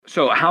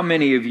So how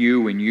many of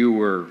you, when you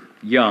were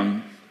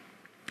young,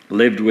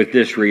 lived with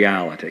this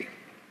reality?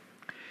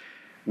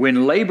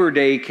 When Labor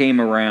Day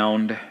came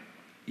around,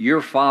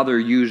 your father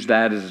used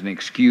that as an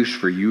excuse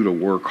for you to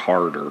work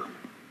harder.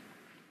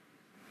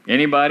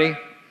 Anybody?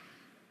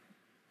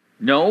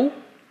 No?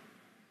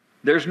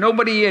 There's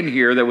nobody in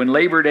here that when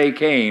Labor Day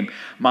came,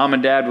 Mom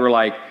and Dad were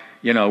like,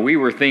 we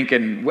were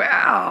thinking,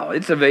 wow,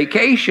 it's a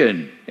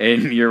vacation.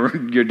 And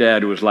your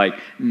dad was like,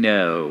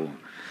 no,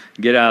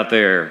 get out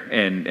there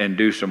and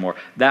do some more.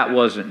 That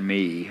wasn't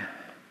me.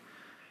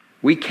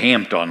 We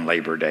camped on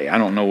Labor Day. I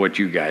don't know what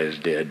you guys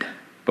did,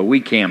 but we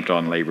camped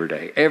on Labor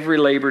Day. Every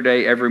Labor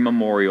Day, every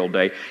Memorial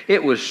Day.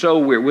 It was so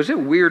weird. Was it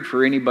weird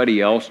for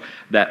anybody else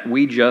that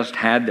we just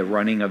had the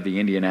running of the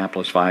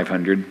Indianapolis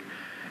 500?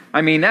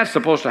 I mean, that's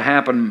supposed to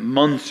happen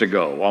months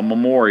ago on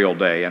Memorial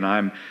Day, and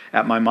I'm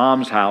at my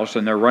mom's house,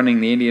 and they're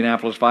running the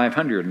Indianapolis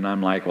 500, and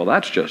I'm like, well,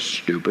 that's just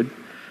stupid.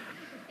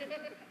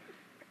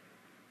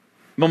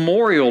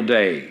 Memorial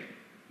Day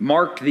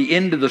marked the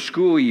end of the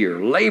school year.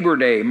 Labor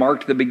Day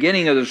marked the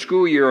beginning of the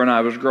school year when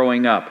I was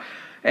growing up,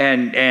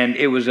 and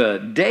it was a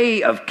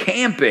day of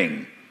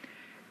camping.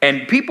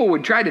 And people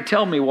would try to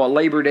tell me what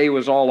Labor Day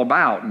was all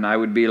about, and I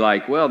would be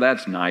like, well,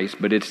 that's nice,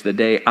 but it's the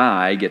day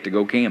I get to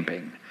go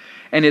camping.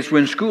 And it's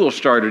when school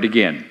started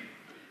again.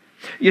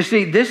 You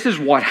see, this is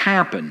what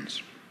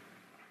happens.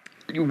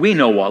 We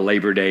know what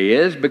Labor Day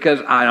is because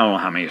I don't know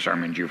how many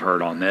sermons you've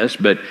heard on this,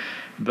 but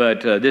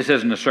this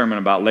isn't a sermon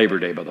about Labor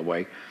Day, by the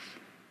way.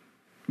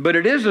 But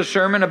it is a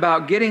sermon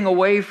about getting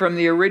away from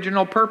the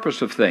original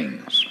purpose of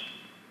things.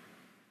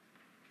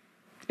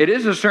 It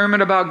is a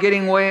sermon about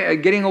getting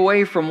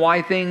away from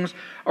why things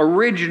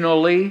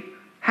originally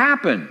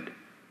happened.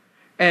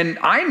 And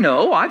I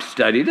know, I've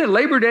studied it,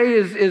 Labor Day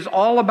is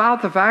all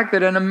about the fact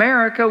that in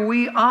America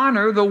we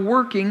honor the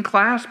working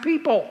class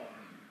people.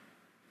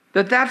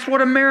 That's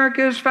what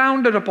America is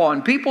founded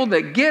upon. People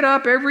that get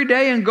up every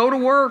day and go to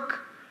work.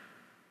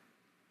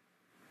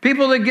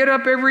 People that get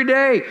up every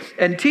day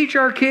and teach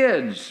our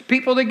kids.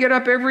 People that get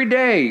up every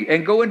day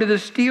and go into the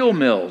steel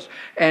mills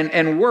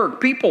and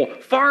work.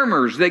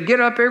 Farmers that get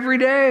up every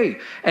day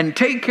and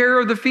take care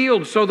of the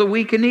fields so that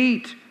we can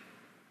eat.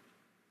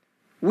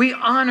 We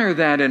honor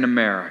that in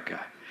America.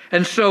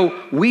 And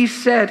so we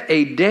set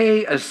a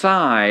day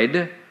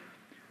aside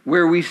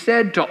where we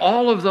said to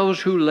all of those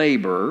who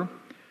labor,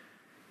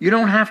 you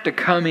don't have to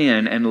come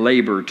in and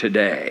labor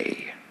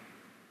today.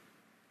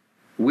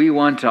 We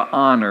want to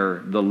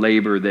honor the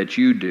labor that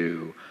you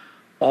do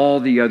all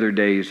the other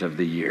days of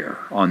the year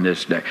on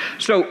this day.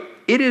 So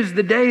it is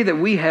the day that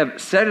we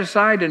have set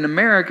aside in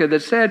America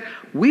that said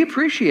we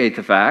appreciate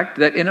the fact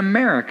that in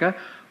America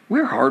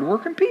we're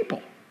hardworking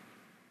people.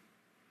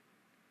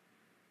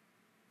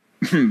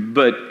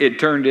 But it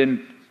turned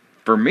in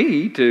for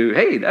me to,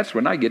 hey, that's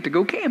when I get to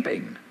go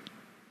camping.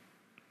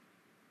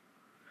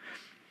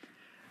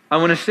 I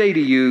want to say to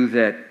you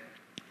that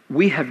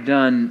we have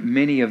done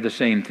many of the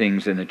same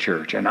things in the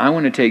church. And I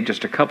want to take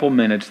just a couple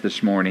minutes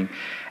this morning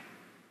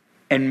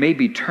and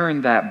maybe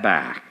turn that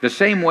back. The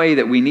same way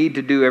that we need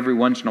to do every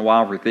once in a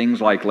while for things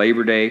like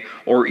Labor Day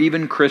or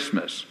even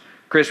Christmas.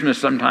 Christmas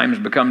sometimes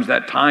becomes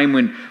that time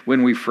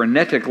when we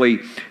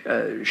frenetically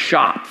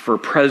shop for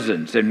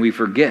presents and we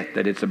forget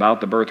that it's about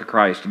the birth of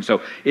Christ. And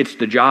so it's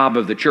the job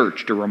of the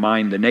church to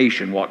remind the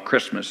nation what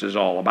Christmas is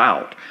all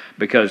about.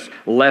 Because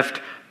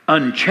left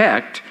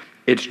unchecked,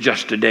 it's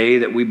just a day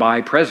that we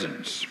buy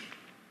presents.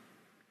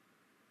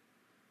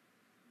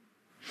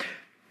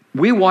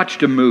 We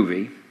watched a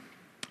movie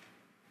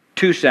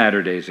 2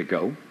 Saturdays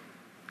ago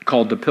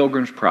called The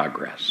Pilgrim's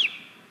Progress,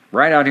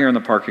 right out here in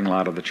the parking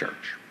lot of the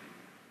church.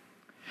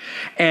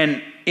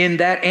 And in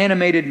that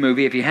animated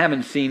movie, if you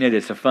haven't seen it,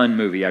 it's a fun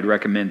movie. I'd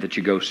recommend that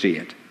you go see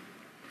it.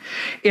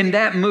 In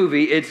that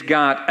movie, it's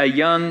got a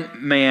young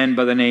man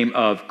by the name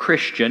of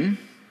Christian.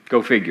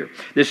 Go figure.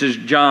 This is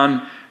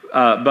John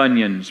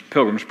Bunyan's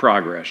Pilgrim's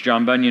Progress.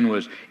 John Bunyan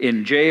was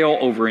in jail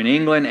over in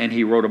England, and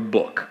he wrote a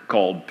book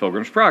called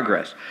Pilgrim's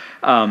Progress,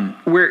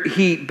 where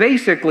he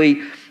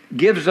basically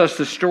gives us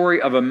the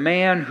story of a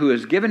man who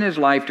has given his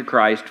life to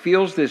Christ,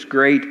 feels this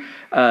great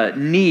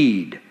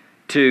need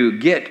to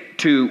get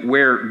to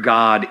where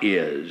God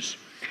is.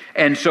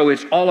 And so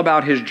it's all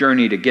about his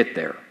journey to get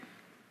there.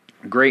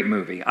 Great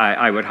movie.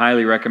 I would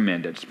highly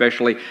recommend it,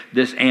 especially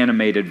this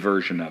animated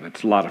version of it.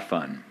 It's a lot of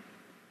fun.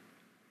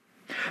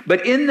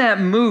 But in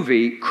that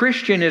movie,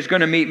 Christian is going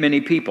to meet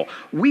many people.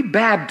 We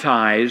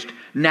baptized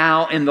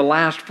now in the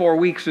last 4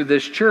 weeks of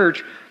this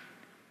church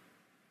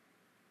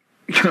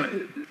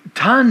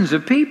tons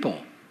of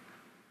people.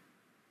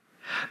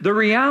 The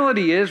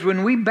reality is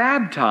when we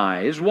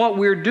baptize, what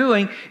we're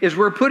doing is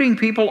we're putting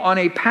people on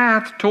a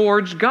path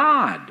towards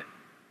God.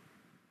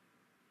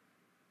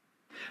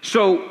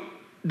 So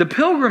the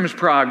Pilgrim's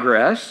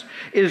Progress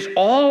is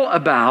all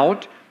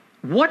about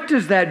what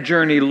does that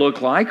journey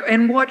look like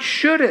and what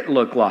should it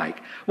look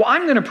like? Well,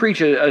 I'm going to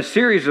preach a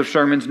series of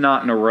sermons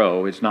not in a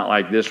row. It's not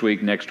like this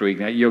week, next week.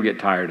 You'll get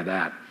tired of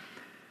that.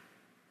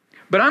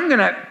 But I'm going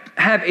to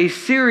have a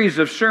series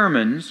of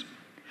sermons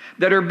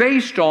that are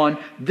based on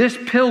this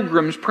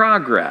Pilgrim's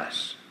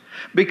Progress.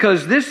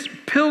 Because this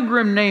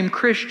pilgrim named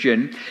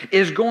Christian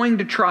is going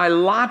to try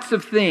lots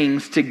of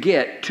things to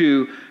get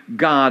to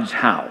God's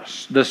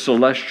house, the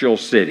celestial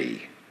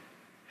city.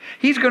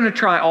 He's going to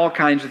try all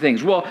kinds of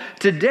things. Well,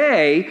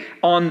 today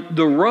on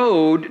the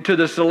road to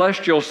the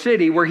celestial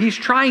city where he's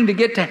trying to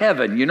get to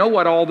heaven, you know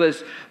what all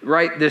this,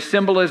 right, this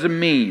symbolism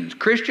means.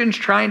 Christians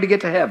trying to get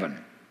to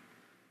heaven.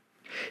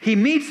 He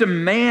meets a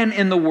man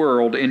in the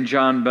world in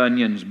John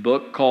Bunyan's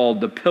book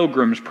called The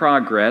Pilgrim's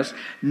Progress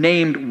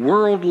named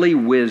Worldly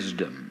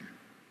Wisdom.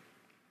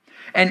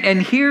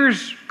 And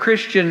here's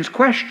Christian's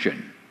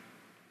question.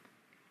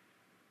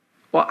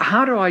 Well,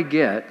 how do I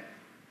get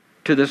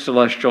to the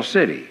celestial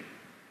city?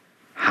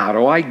 How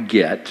do I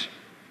get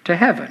to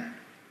heaven?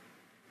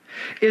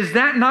 Is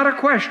that not a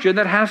question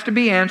that has to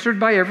be answered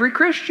by every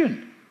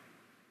Christian?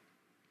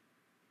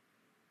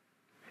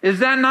 Is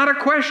that not a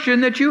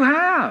question that you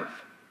have?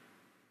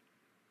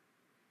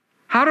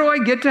 How do I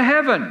get to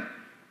heaven?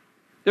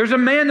 There's a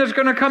man that's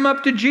going to come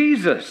up to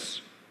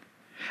Jesus,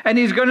 and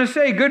he's going to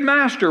say, "Good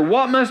master,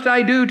 what must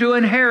I do to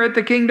inherit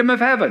the kingdom of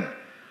heaven?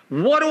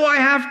 What do I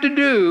have to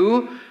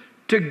do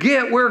to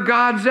get where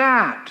God's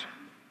at?"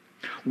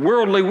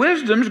 Worldly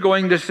wisdom's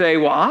going to say,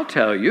 "Well, I'll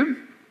tell you.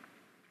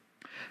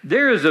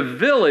 There is a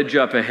village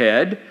up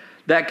ahead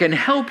that can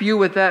help you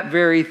with that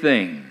very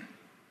thing.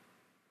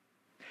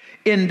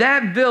 In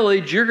that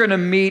village, you're going to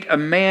meet a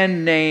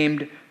man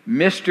named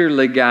Mr.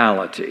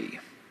 Legality.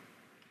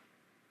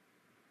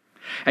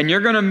 And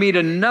you're going to meet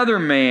another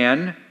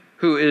man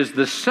who is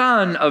the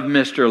son of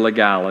Mr.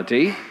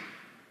 Legality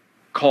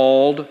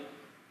called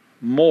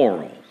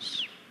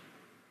Morals.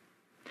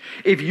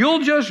 If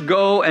you'll just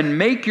go and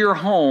make your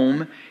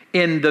home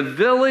in the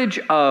village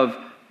of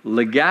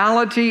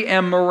legality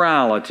and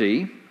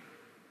morality,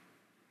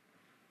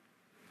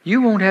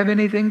 you won't have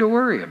anything to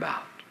worry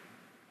about.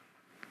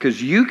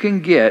 Because you can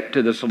get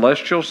to the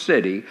celestial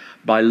city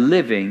by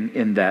living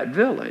in that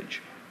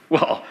village."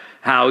 Well,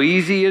 how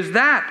easy is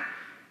that?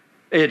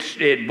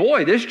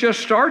 Boy, this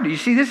just started. You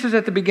see, this is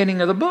at the beginning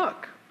of the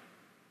book.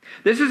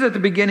 This is at the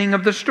beginning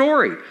of the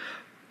story.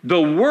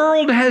 The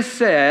world has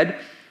said,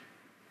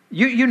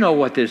 you know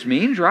what this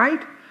means,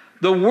 right?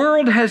 The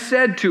world has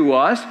said to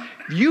us,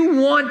 you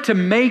want to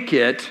make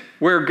it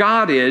where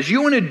God is,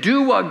 you want to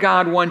do what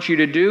God wants you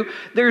to do,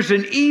 there's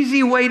an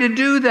easy way to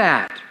do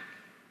that.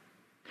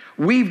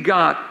 We've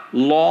got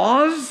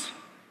laws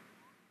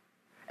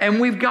and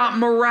we've got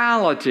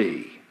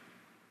morality.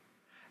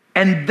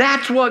 And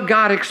that's what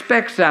God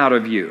expects out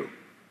of you.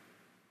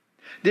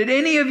 Did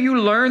any of you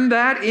learn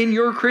that in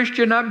your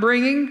Christian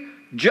upbringing?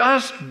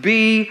 Just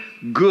be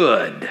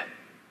good.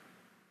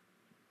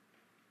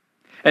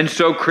 And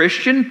so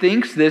Christian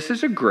thinks this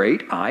is a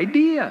great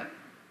idea.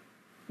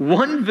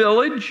 One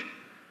village,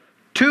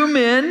 two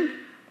men,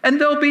 and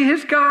they'll be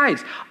his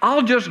guides.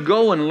 I'll just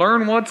go and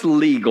learn what's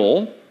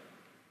legal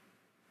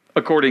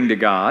according to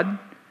God.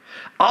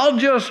 I'll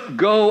just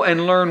go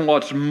and learn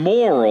what's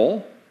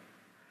moral,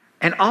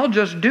 and I'll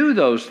just do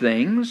those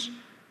things,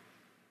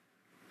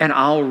 and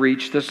I'll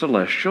reach the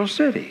celestial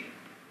city.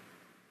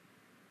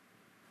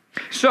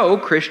 So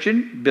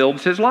Christian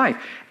builds his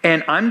life.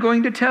 And I'm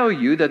going to tell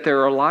you that there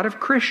are a lot of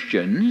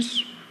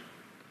Christians,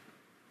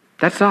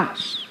 that's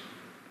us,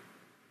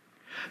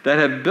 that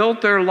have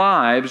built their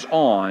lives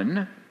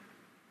on,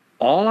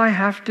 all I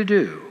have to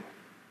do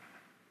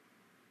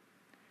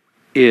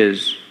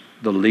is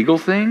the legal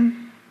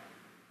thing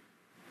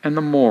and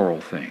the moral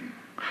thing.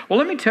 Well,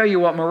 let me tell you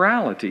what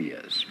morality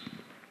is.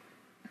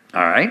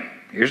 All right,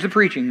 here's the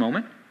preaching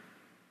moment.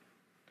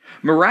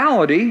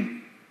 Morality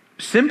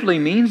simply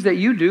means that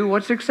you do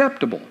what's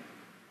acceptable.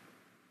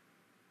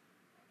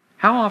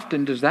 How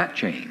often does that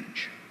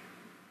change?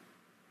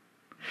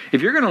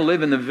 If you're going to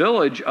live in the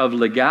village of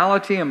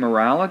legality and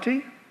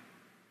morality,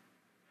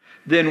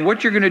 then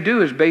what you're going to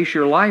do is base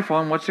your life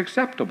on what's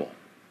acceptable.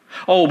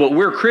 Oh, but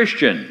we're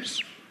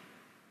Christians.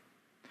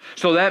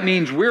 So that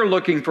means we're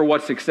looking for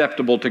what's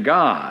acceptable to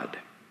God.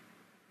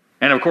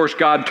 And of course,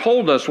 God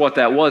told us what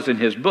that was in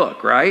His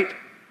book, right?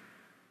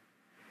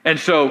 And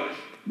so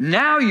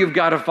now you've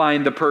got to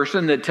find the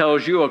person that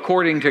tells you,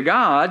 according to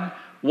God,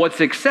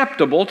 what's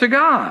acceptable to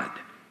God.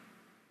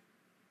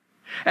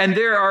 And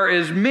there are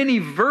as many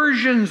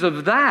versions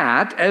of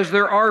that as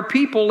there are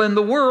people in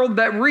the world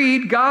that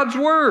read God's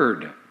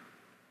Word.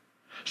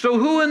 So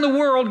who in the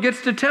world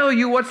gets to tell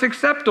you what's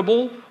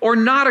acceptable or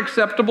not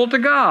acceptable to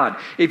God?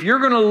 If you're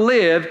going to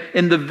live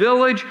in the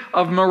village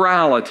of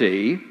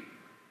morality,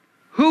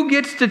 who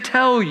gets to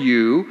tell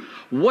you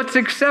what's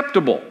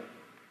acceptable?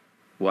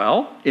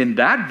 Well, in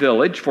that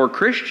village, for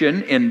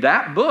Christian, in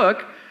that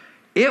book,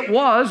 it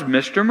was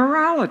Mr.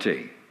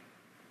 Morality.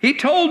 He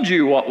told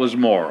you what was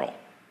moral.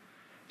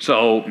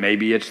 So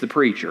maybe it's the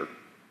preacher.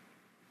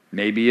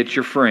 Maybe it's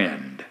your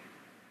friend.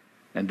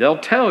 And they'll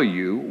tell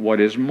you what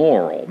is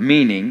moral,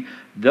 meaning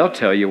they'll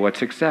tell you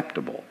what's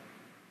acceptable.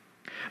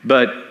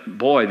 But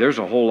boy, there's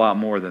a whole lot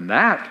more than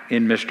that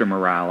in Mr.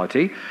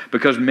 Morality,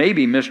 because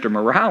maybe Mr.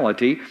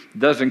 Morality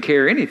doesn't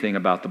care anything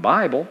about the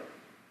Bible.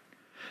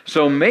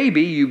 So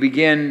maybe you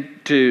begin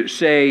to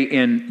say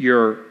in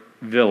your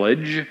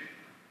village,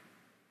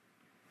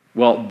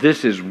 well,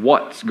 this is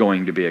what's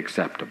going to be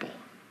acceptable.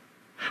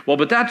 Well,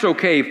 but that's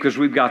okay because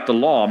we've got the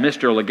law.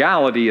 Mr.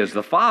 Legality is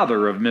the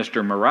father of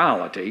Mr.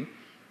 Morality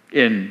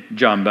in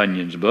John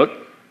Bunyan's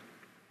book.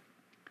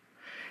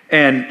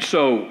 And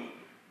so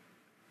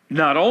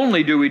not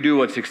only do we do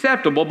what's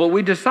acceptable, but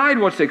we decide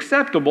what's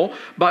acceptable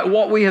by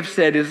what we have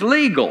said is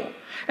legal.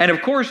 And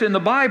of course, in the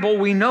Bible,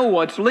 we know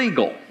what's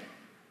legal.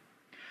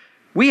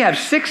 We have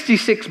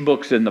 66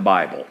 books in the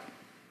Bible.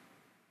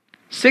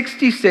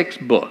 66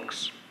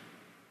 books.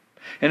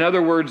 In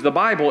other words, the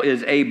Bible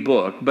is a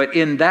book, but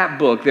in that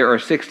book there are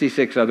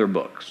 66 other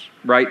books,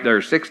 right? There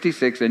are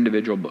 66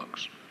 individual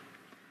books.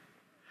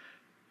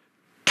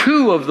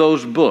 2 of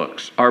those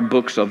books are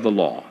books of the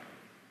law.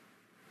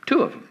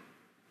 2 of them.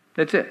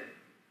 That's it.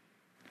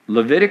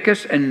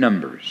 Leviticus and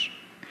Numbers.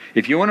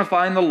 If you want to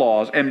find the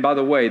laws, and by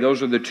the way,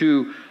 those are the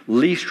 2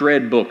 least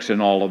read books in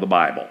all of the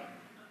Bible.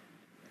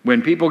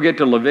 When people get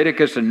to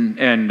Leviticus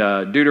and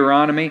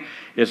Deuteronomy,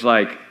 it's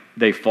like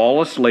they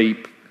fall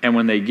asleep, and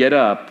when they get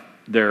up,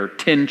 they're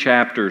 10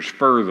 chapters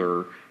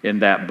further in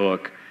that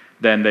book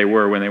than they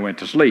were when they went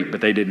to sleep, but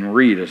they didn't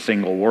read a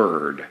single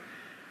word.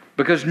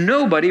 Because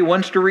nobody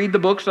wants to read the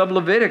books of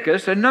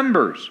Leviticus and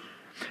Numbers.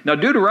 Now,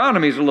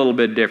 Deuteronomy is a little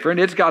bit different.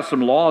 It's got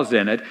some laws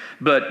in it,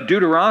 but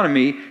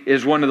Deuteronomy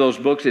is one of those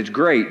books. It's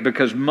great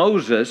because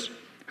Moses,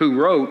 who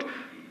wrote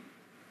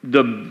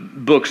the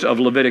books of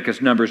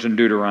Leviticus, Numbers, and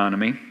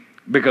Deuteronomy,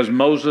 because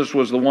Moses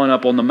was the one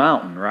up on the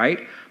mountain, right?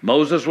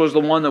 Moses was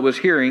the one that was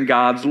hearing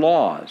God's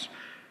laws.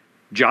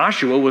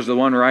 Joshua was the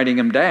one writing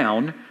them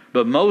down,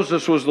 but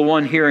Moses was the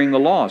one hearing the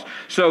laws.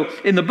 So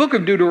in the book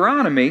of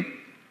Deuteronomy,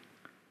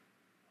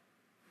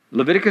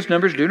 Leviticus,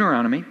 Numbers,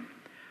 Deuteronomy,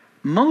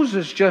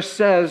 Moses just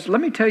says,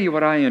 let me tell you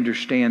what I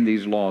understand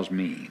these laws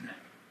mean.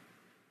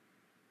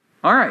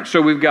 All right,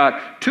 so we've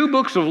got 2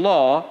 books of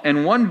law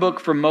and 1 book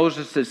from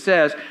Moses that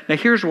says, now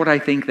here's what I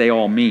think they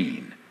all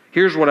mean.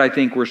 Here's what I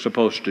think we're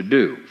supposed to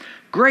do.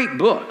 Great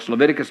books,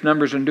 Leviticus,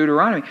 Numbers, and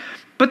Deuteronomy.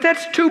 But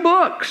that's 2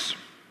 books.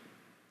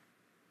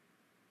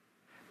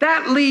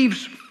 That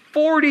leaves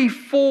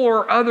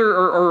 44 other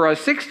or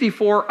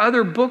 64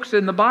 other books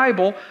in the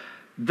Bible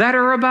that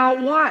are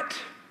about what?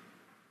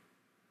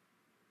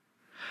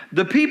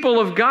 The people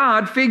of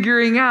God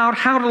figuring out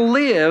how to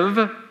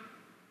live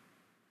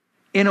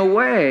in a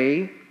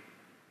way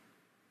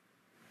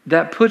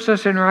that puts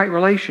us in right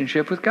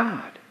relationship with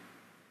God.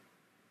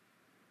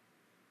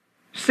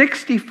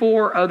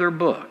 64 other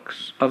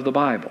books of the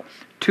Bible.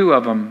 2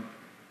 of them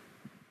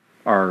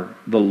are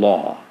the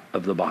law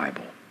of the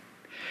Bible.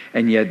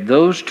 And yet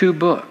those 2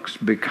 books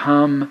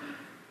become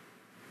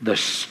the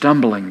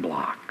stumbling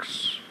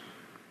blocks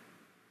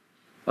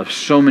of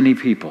so many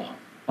people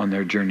on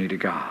their journey to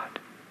God.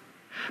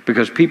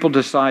 Because people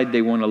decide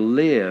they want to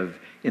live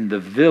in the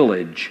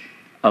village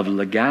of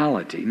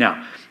legality.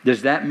 Now,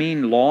 does that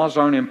mean laws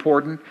aren't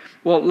important?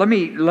 Well, let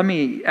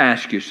me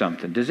ask you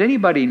something. Does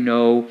anybody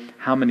know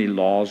how many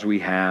laws we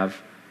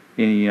have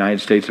in the United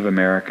States of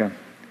America?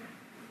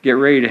 Get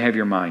ready to have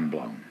your mind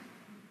blown.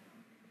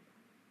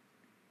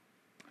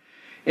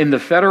 In the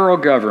federal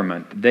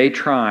government, they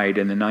tried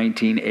in the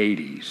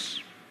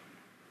 1980s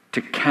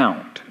to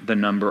count the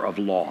number of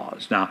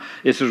laws. Now,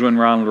 this is when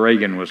Ronald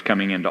Reagan was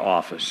coming into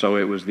office, so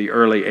it was the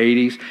early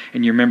 80s,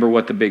 and you remember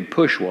what the big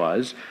push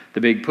was.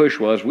 The big push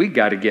was, we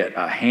got to get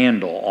a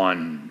handle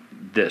on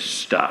this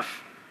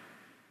stuff.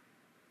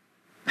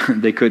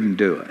 They couldn't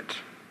do it.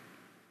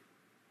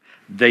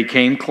 They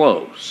came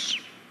close.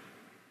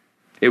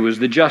 It was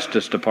the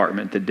Justice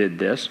Department that did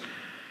this.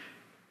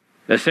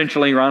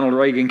 Essentially, Ronald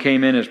Reagan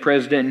came in as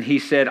president and he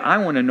said, I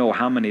want to know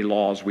how many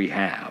laws we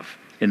have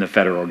in the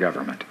federal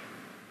government.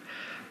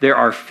 There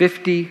are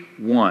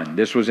 51.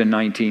 This was in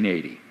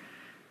 1980.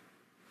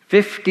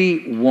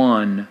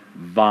 51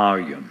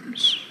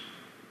 volumes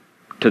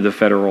to the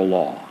federal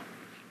law.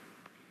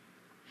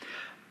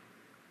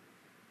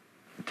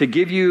 To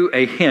give you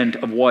a hint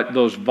of what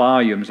those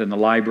volumes in the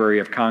Library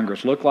of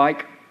Congress look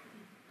like,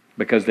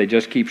 because they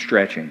just keep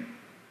stretching.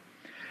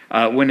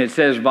 When it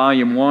says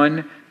volume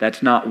 1,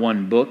 that's not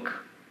one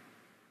book.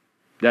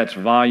 That's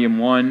volume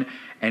 1,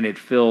 and it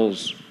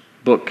fills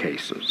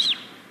bookcases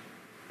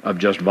of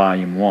just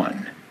volume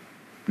 1,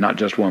 not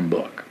just one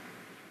book.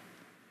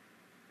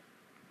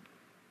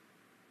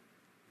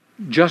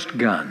 Just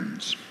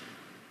guns.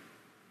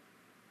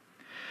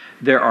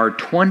 There are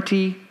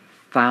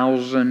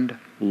 20,000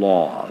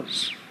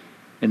 laws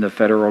in the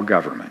federal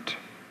government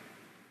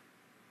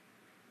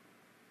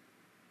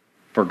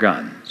for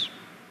guns.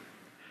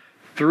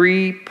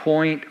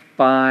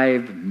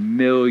 3.5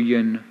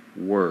 million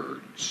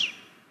words.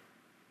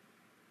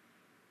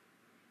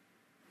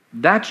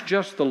 That's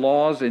just the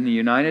laws in the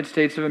United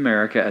States of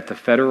America at the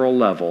federal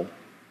level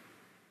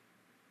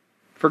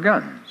for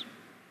guns.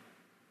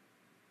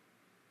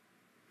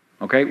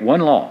 Okay,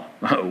 one law,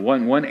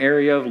 one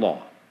area of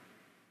law.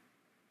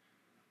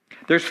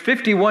 There's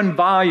 51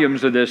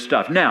 volumes of this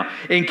stuff. Now,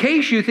 in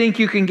case you think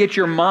you can get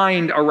your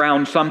mind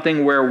around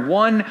something where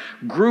one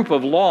group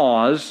of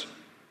laws,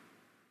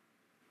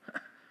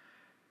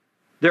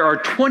 there are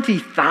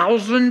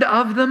 20,000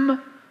 of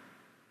them,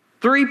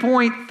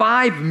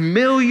 3.5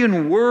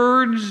 million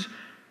words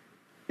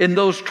in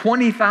those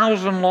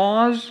 20,000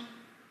 laws.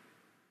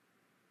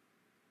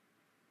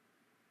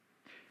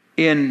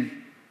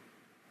 In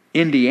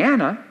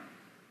Indiana,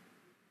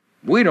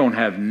 we don't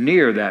have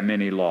near that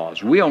many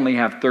laws. We only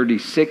have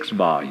 36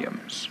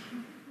 volumes.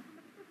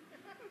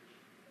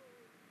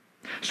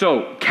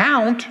 So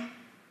count.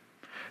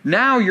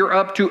 Now you're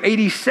up to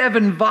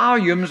 87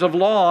 volumes of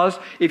laws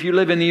if you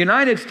live in the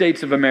United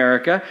States of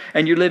America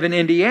and you live in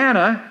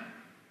Indiana.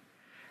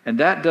 And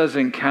that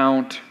doesn't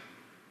count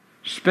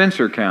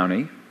Spencer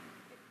County.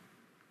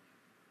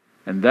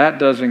 And that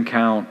doesn't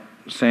count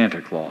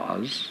Santa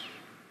Claus.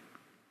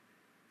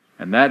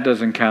 And that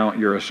doesn't count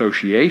your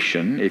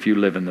association if you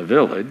live in the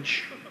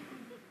village.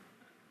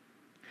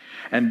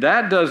 And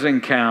that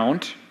doesn't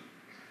count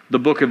the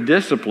Book of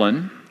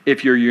Discipline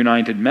if you're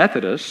United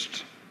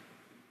Methodist.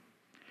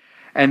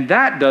 And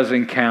that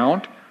doesn't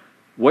count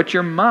what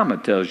your mama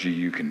tells you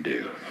you can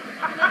do.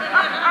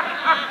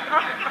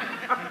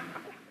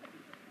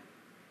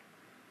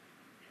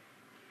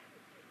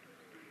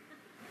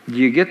 Do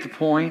you get the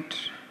point?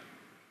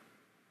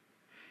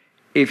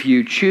 If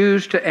you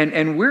choose to,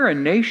 and we're a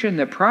nation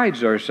that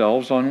prides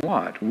ourselves on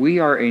what? We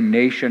are a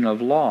nation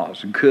of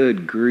laws.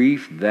 Good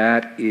grief,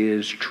 that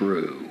is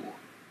true.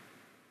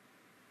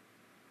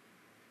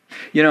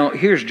 You know,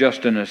 here's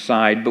just an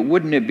aside, but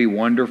wouldn't it be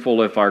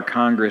wonderful if our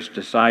Congress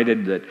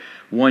decided that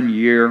one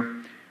year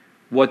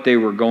what they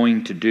were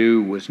going to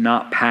do was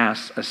not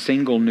pass a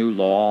single new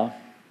law,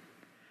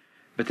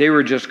 but they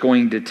were just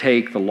going to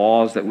take the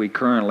laws that we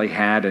currently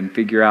had and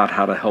figure out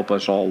how to help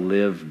us all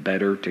live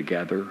better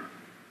together?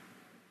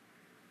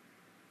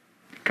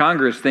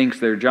 Congress thinks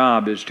their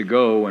job is to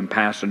go and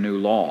pass a new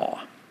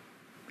law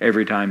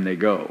every time they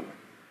go.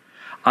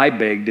 I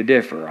beg to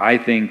differ. I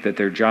think that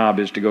their job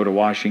is to go to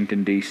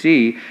Washington,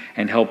 D.C.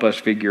 and help us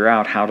figure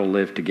out how to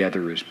live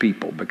together as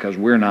people, because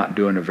we're not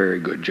doing a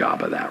very good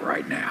job of that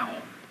right now.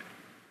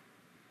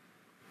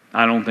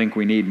 I don't think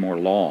we need more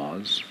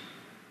laws.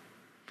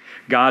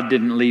 God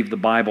didn't leave the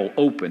Bible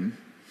open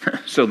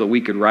so that we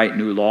could write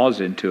new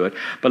laws into it.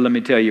 But let me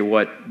tell you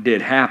what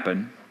did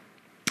happen.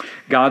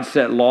 God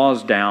set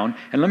laws down,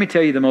 and let me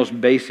tell you one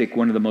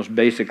of the most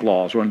basic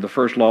laws, one of the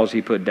first laws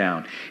He put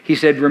down. He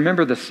said,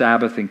 remember the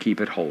Sabbath and keep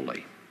it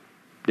holy.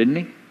 Didn't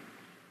He?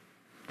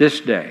 This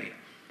day.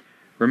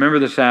 Remember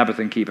the Sabbath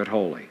and keep it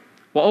holy.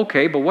 Well,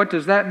 okay, but what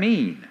does that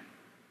mean?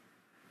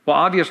 Well,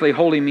 obviously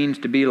holy means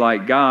to be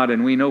like God,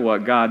 and we know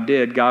what God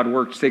did. God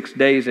worked 6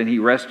 days and He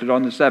rested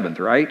on the seventh,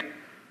 right?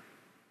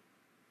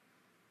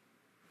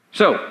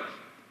 So,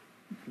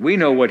 we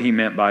know what He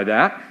meant by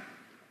that.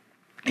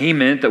 He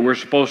meant that we're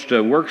supposed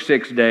to work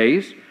 6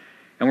 days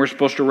and we're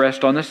supposed to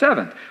rest on the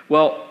seventh.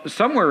 Well,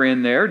 somewhere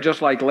in there,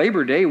 just like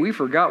Labor Day, we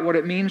forgot what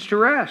it means to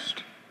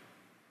rest.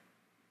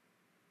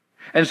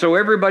 And so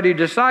everybody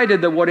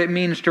decided that what it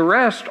means to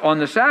rest on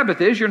the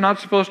Sabbath is you're not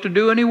supposed to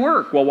do any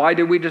work. Well, why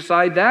did we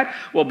decide that?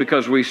 Well,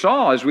 because we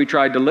saw as we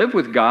tried to live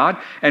with God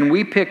and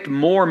we picked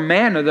more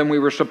manna than we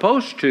were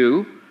supposed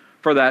to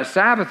for that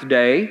Sabbath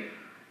day,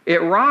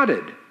 it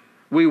rotted.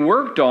 We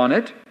worked on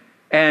it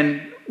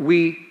and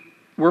we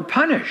were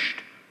punished.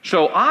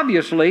 So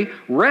obviously,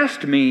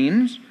 rest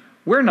means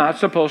we're not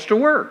supposed to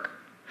work.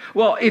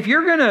 Well, if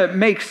you're going to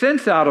make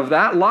sense out of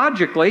that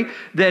logically,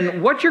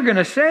 then what you're going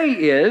to say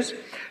is,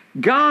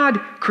 God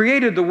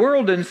created the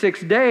world in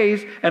 6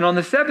 days, and on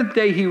the seventh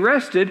day He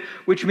rested,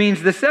 which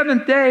means the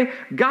seventh day,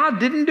 God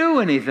didn't do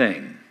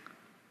anything.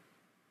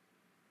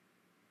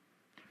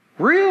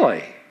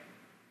 Really?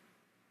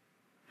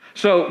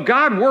 So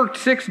God worked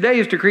 6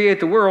 days to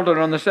create the world, and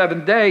on the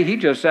seventh day, He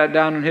just sat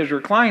down in His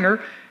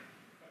recliner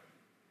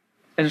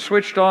and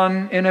switched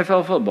on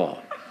NFL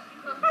football.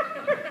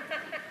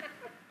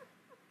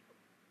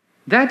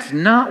 That's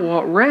not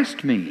what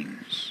rest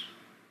means.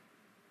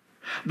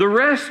 The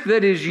rest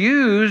that is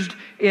used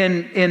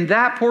in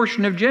that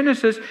portion of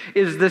Genesis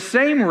is the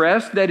same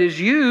rest that is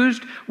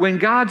used when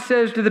God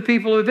says to the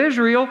people of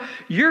Israel,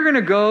 you're going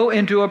to go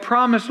into a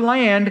promised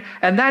land,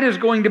 and that is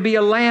going to be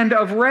a land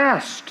of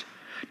rest.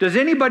 Does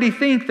anybody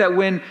think that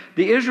when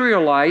the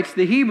Israelites,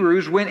 the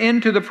Hebrews, went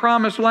into the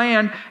promised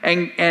land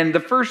and the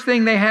first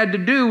thing they had to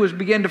do was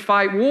begin to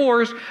fight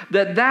wars,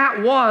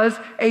 that was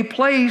a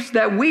place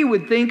that we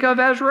would think of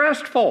as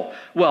restful?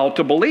 Well,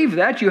 to believe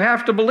that, you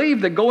have to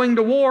believe that going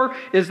to war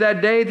is that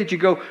day that you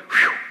go,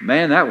 whew,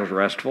 man, that was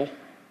restful.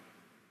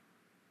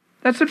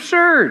 That's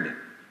absurd.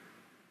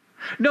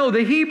 No,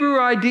 the Hebrew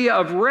idea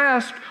of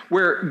rest,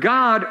 where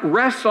God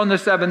rests on the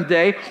seventh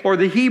day, or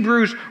the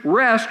Hebrews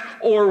rest,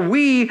 or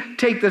we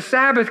take the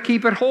Sabbath,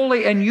 keep it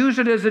holy, and use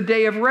it as a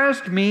day of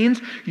rest, means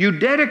you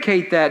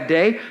dedicate that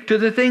day to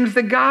the things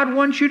that God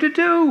wants you to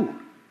do.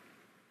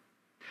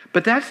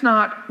 But that's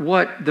not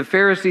what the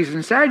Pharisees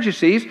and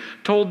Sadducees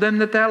told them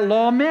that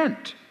law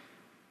meant.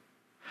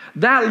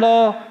 That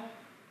law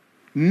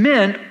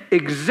meant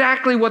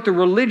exactly what the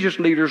religious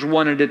leaders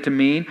wanted it to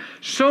mean,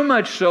 so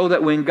much so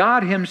that when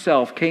God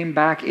Himself came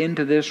back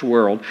into this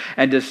world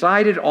and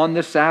decided on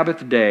the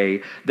Sabbath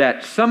day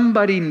that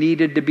somebody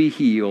needed to be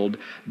healed,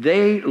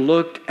 they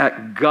looked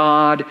at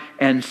God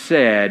and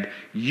said,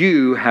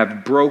 "You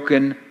have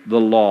broken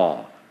the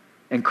law."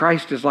 And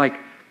Christ is like,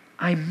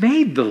 "I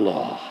made the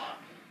law.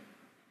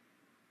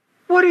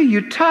 What are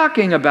you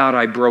talking about,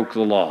 I broke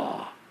the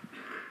law?"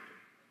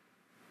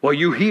 "Well,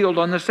 you healed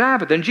on the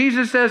Sabbath." And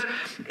Jesus says,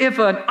 if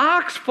an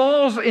ox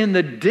falls in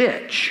the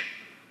ditch,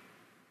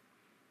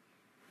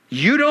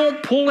 you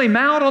don't pull him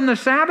out on the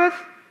Sabbath?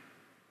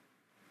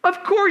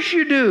 Of course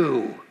you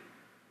do.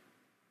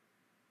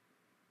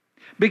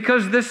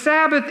 Because the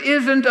Sabbath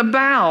isn't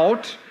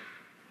about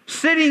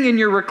sitting in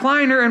your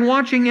recliner and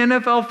watching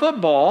NFL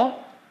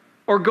football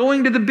or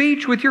going to the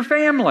beach with your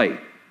family.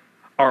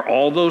 Are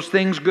all those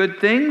things good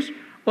things?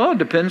 Well, it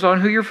depends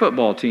on who your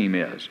football team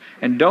is.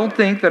 And don't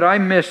think that I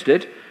missed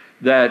it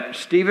that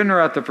Stephen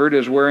Rutherford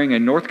is wearing a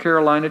North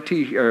Carolina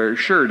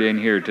shirt in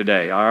here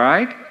today, all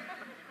right?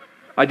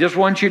 I just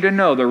want you to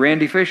know that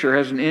Randy Fisher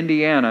has an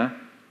Indiana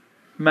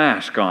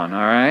mask on, all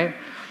right?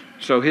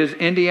 So his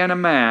Indiana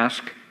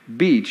mask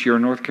beats your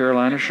North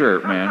Carolina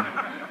shirt, man.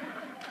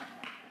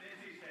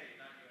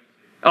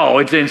 Oh,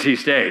 it's NC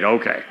State,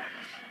 okay.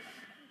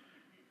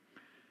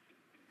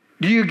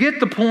 Do you get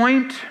the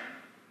point?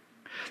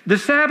 The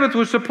Sabbath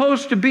was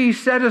supposed to be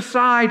set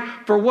aside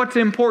for what's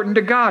important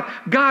to God.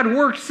 God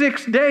worked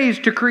 6 days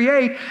to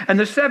create, and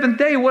the seventh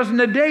day wasn't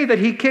a day that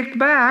He kicked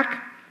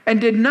back and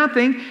did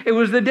nothing. It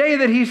was the day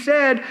that He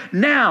said,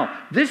 "Now,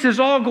 this is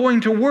all going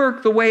to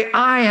work the way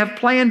I have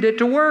planned it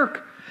to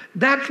work."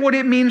 That's what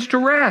it means to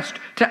rest,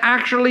 to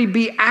actually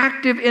be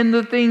active in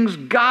the things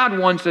God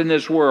wants in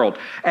this world.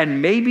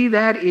 And maybe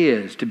that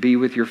is to be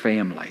with your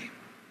family.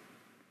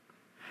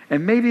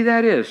 And maybe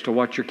that is to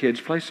watch your kids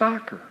play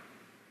soccer.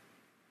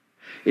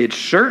 It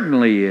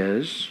certainly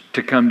is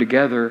to come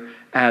together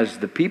as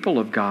the people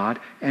of God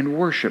and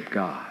worship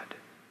God.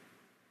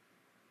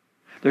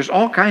 There's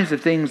all kinds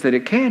of things that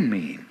it can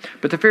mean.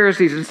 But the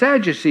Pharisees and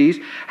Sadducees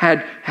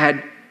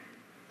had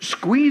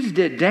squeezed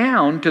it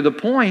down to the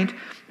point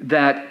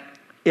that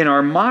in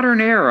our modern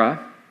era,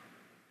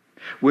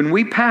 when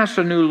we pass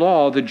a new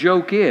law, the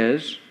joke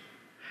is,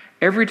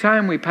 every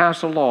time we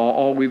pass a law,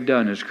 all we've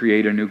done is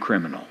create a new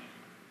criminal.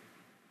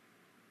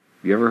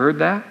 You ever heard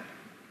that?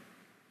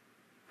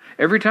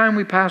 Every time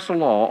we pass a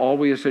law, all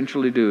we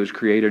essentially do is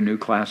create a new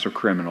class of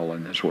criminal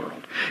in this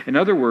world. In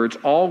other words,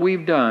 all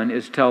we've done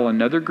is tell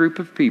another group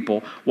of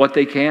people what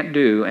they can't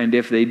do, and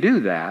if they do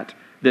that,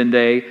 then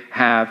they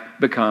have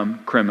become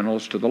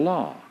criminals to the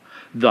law.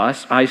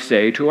 Thus, I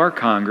say to our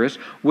Congress,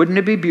 wouldn't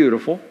it be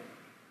beautiful?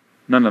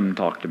 None of them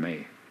talk to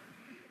me.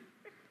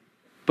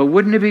 But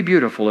wouldn't it be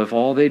beautiful if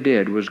all they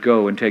did was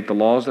go and take the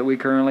laws that we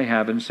currently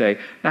have and say,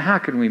 now how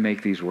can we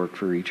make these work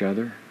for each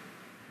other?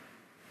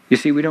 You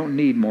see, we don't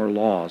need more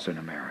laws in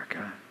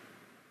America.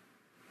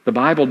 The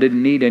Bible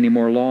didn't need any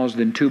more laws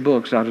than 2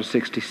 books out of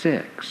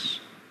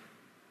 66.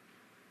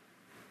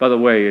 By the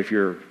way, if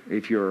you're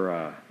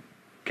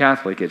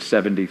Catholic, it's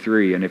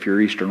 73, and if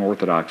you're Eastern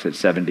Orthodox, it's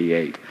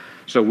 78.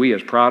 So we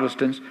as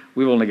Protestants,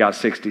 we've only got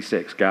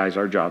 66. Guys,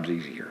 our job's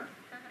easier.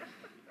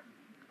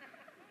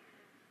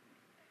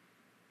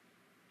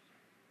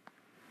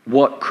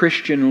 What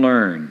Christian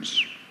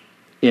learns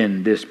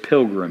in this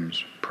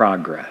pilgrim's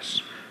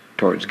progress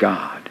towards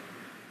God,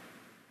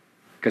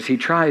 because he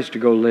tries to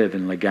go live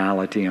in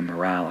legality and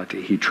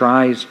morality. He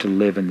tries to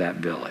live in that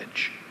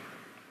village.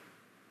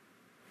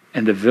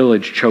 And the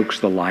village chokes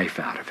the life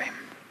out of him.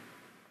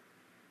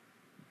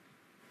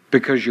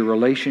 Because your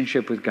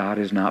relationship with God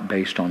is not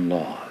based on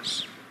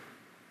laws.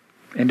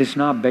 And it's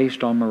not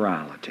based on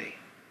morality.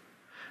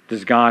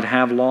 Does God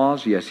have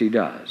laws? Yes, He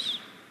does.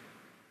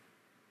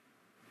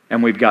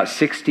 And we've got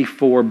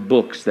 64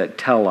 books that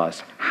tell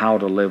us how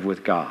to live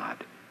with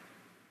God.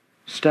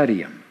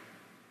 Study them.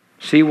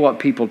 See what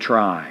people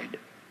tried.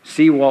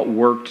 See what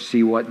worked.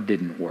 See what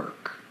didn't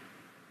work.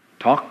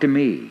 Talk to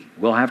me.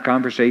 We'll have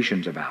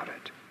conversations about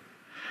it.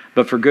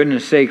 But for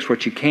goodness sakes,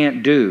 what you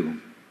can't do,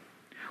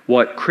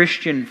 what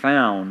Christian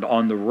found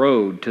on the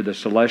road to the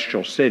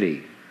celestial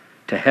city,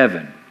 to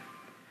heaven,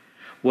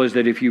 was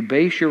that if you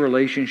base your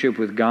relationship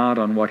with God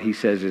on what He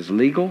says is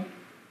legal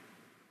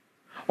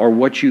or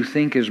what you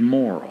think is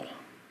moral,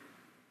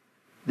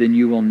 then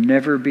you will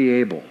never be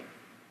able.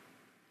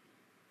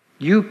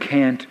 You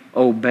can't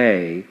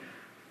obey.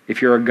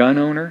 If you're a gun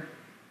owner,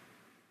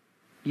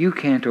 you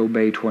can't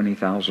obey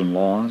 20,000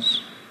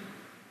 laws.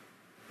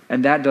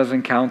 And that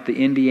doesn't count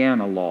the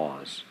Indiana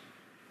laws.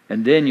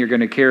 And then you're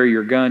going to carry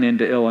your gun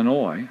into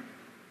Illinois.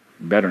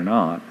 Better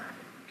not,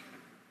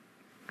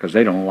 because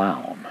they don't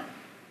allow them.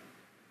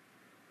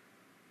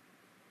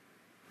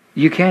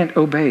 You can't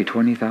obey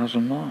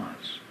 20,000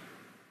 laws.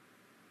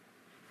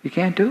 You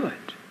can't do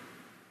it.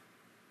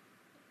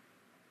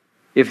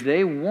 If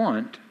they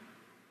want,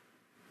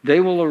 they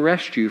will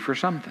arrest you for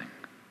something.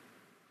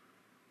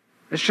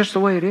 It's just the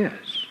way it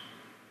is.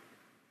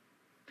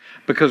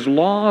 Because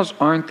laws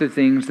aren't the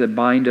things that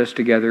bind us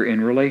together in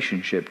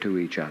relationship to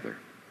each other.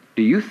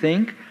 Do you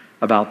think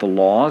about the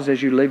laws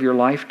as you live your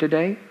life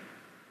today?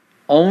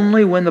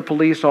 Only when the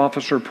police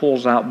officer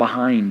pulls out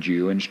behind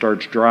you and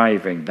starts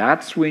driving,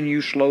 that's when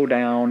you slow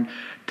down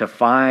to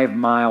 5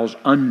 miles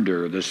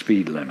under the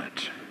speed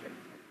limit.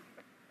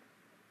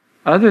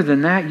 Other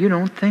than that, you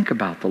don't think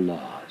about the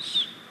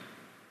laws.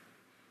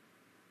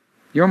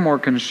 You're more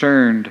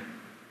concerned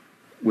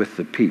with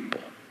the people.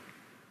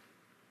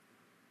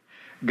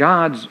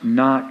 God's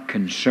not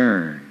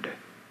concerned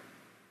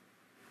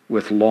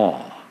with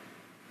law.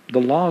 The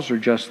laws are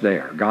just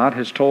there. God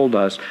has told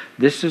us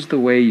this is the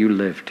way you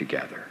live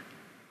together.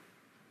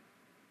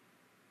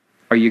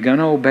 Are you going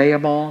to obey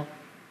them all?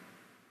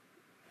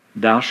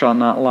 Thou shalt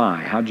not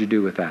lie. How'd you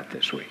do with that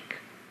this week?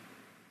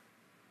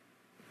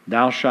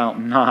 Thou shalt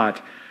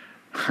not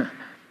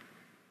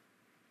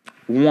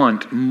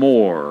want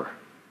more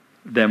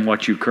than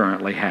what you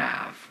currently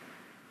have.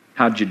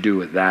 How'd you do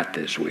with that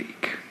this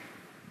week?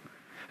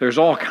 There's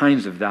all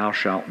kinds of thou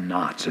shalt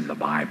nots in the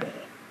Bible.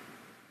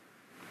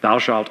 Thou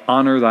shalt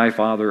honor thy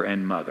father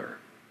and mother.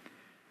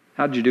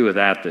 How'd you do with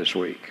that this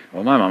week?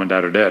 Well, my mom and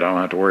dad are dead. I don't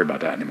have to worry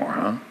about that anymore,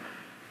 huh?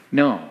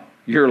 No,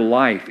 your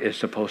life is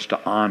supposed to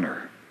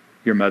honor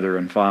your mother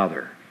and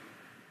father.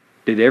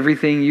 Did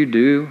everything you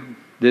do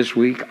this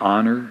week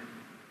honor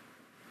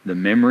the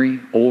memory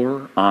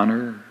or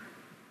honor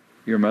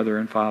your mother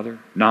and father?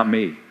 Not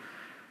me.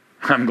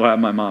 I'm glad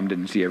my mom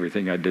didn't see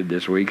everything I did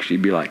this week.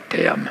 She'd be like,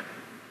 Tim.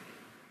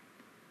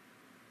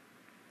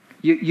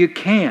 You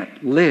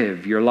can't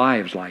live your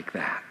lives like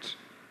that.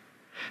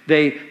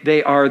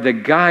 They are the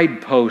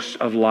guideposts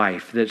of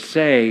life that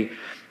say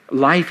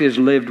life is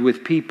lived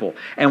with people.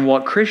 And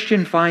what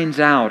Christian finds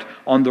out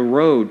on the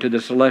road to the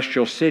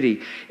celestial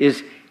city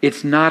is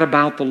it's not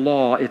about the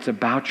law, it's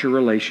about your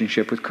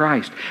relationship with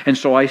Christ. And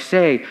so I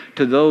say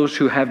to those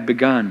who have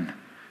begun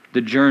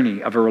the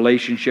journey of a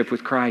relationship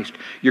with Christ,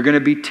 you're going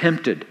to be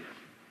tempted.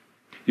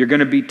 You're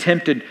going to be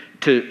tempted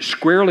to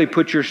squarely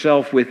put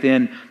yourself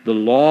within the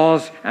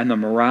laws and the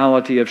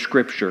morality of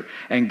Scripture.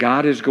 And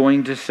God is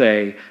going to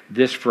say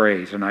this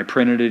phrase, and I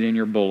printed it in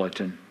your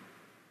bulletin.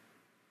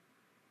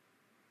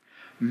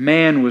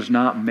 Man was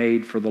not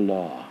made for the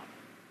law.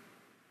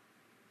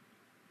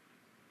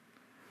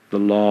 The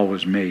law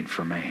was made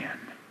for man.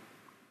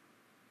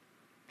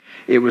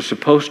 It was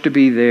supposed to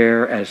be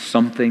there as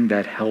something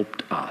that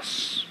helped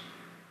us,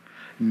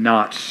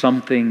 not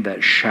something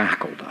that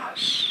shackled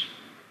us.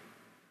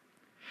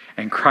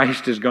 And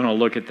Christ is going to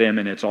look at them,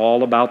 and it's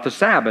all about the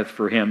Sabbath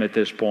for him at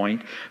this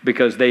point,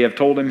 because they have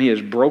told him he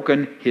has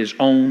broken his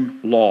own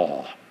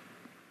law.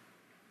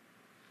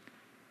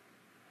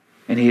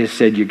 And he has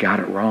said, you got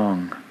it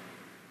wrong.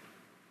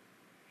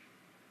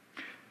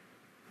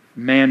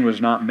 Man was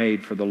not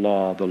made for the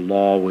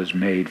law was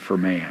made for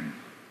man.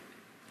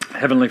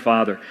 Heavenly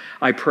Father,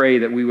 I pray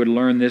that we would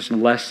learn this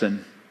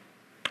lesson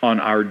on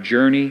our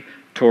journey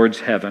towards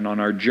heaven, on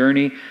our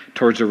journey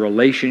towards a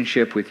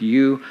relationship with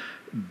you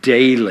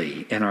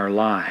daily in our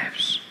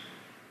lives.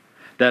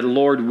 That,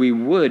 Lord, we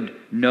would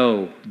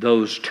know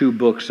those 2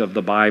 books of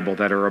the Bible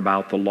that are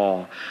about the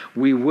law.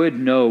 We would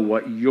know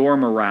what your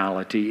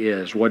morality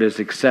is, what is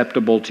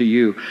acceptable to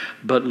you.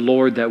 But,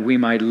 Lord, that we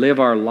might live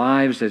our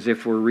lives as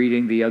if we're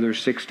reading the other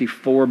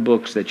 64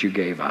 books that you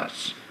gave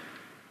us.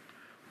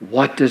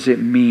 What does it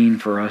mean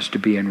for us to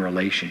be in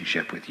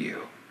relationship with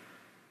you?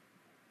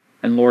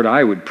 And, Lord,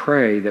 I would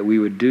pray that we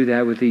would do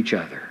that with each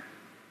other.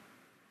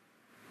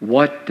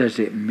 What does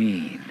it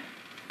mean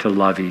to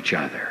love each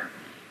other?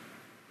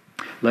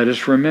 Let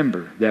us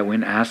remember that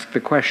when asked the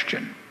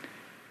question,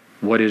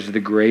 what is the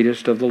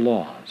greatest of the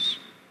laws?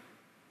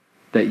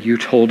 That you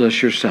told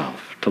us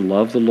yourself to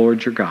love the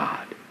Lord your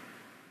God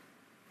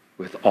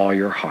with all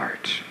your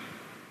heart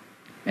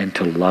and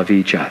to love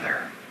each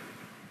other.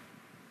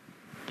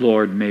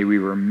 Lord, may we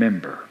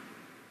remember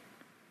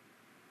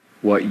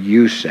what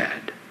you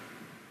said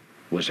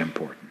was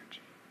important.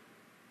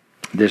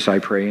 This I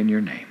pray in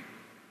your name.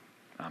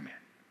 Amen.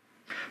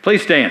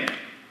 Please stand.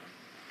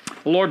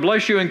 The Lord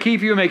bless you and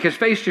keep you, make his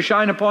face to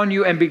shine upon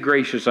you and be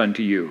gracious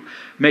unto you.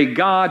 May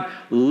God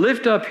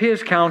lift up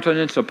his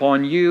countenance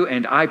upon you,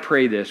 and I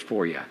pray this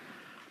for you.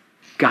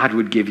 God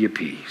would give you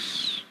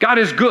peace. God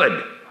is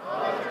good,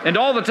 and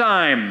all the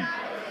time.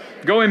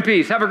 Go in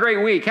peace. Have a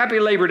great week. Happy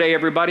Labor Day,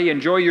 everybody.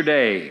 Enjoy your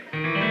day.